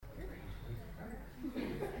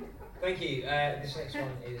Thank you. This next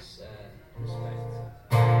one is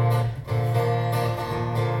Respect.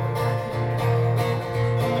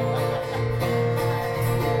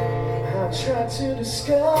 I tried to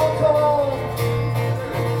discover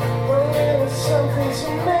when there was something to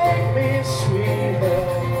make me sweeter.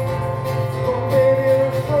 Oh baby,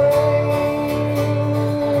 refrain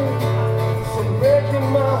from breaking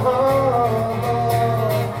my heart.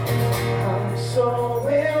 I'm so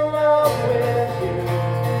in love with you.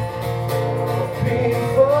 I'll be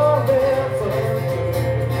forever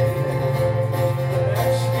good.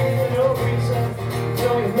 That's even no reason.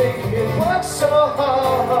 Know you're making it work so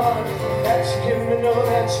hard. That you give me no,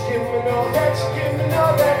 that you give me no, that you give me no,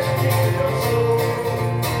 that you give me no. So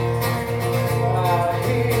I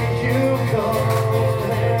hear you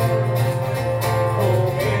calling. Oh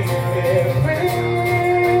baby, please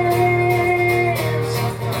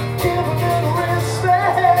give a little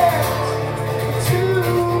respect to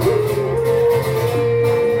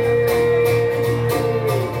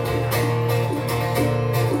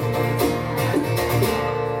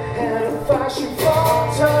and if I should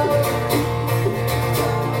falter,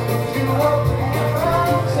 you open your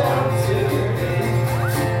arms out to me.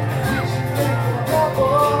 You should make the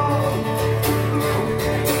double.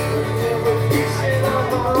 Every piece in our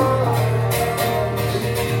heart.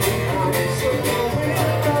 I'm so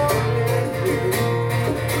in love with you.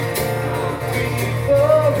 I'll be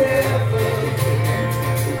forever.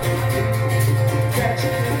 That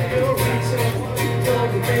you give me a reason. Know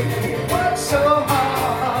you make me work so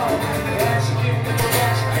hard. That you give me,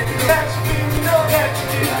 that you give me, that you give me, know that you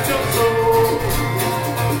give me no soul.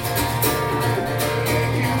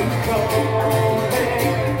 You calling.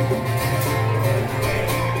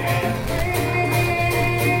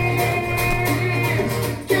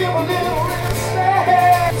 Please give a little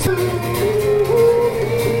respect to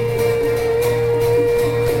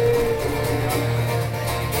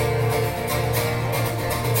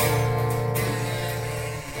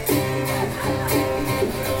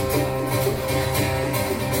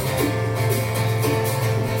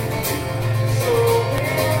so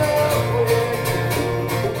in love with you.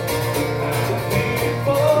 I'll be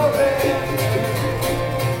forever.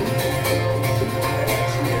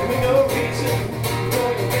 Give me no reason. Know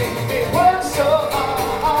you're making me work so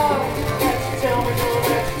hard. That you tell me no,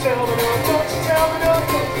 that you tell me no, don't you tell me no,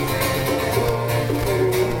 don't you tell me no.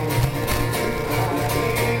 I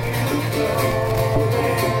hear you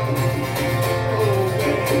calling. Oh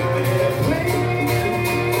baby, please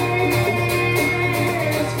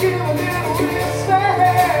give a little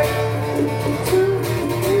respect to me.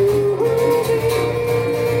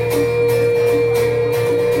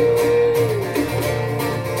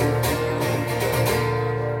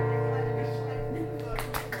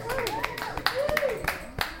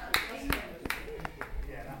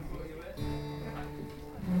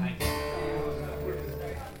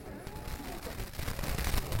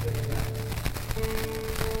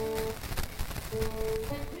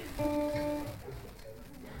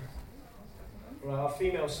 Right, our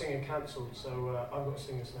female singer cancelled, so I've got to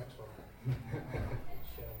sing this next one.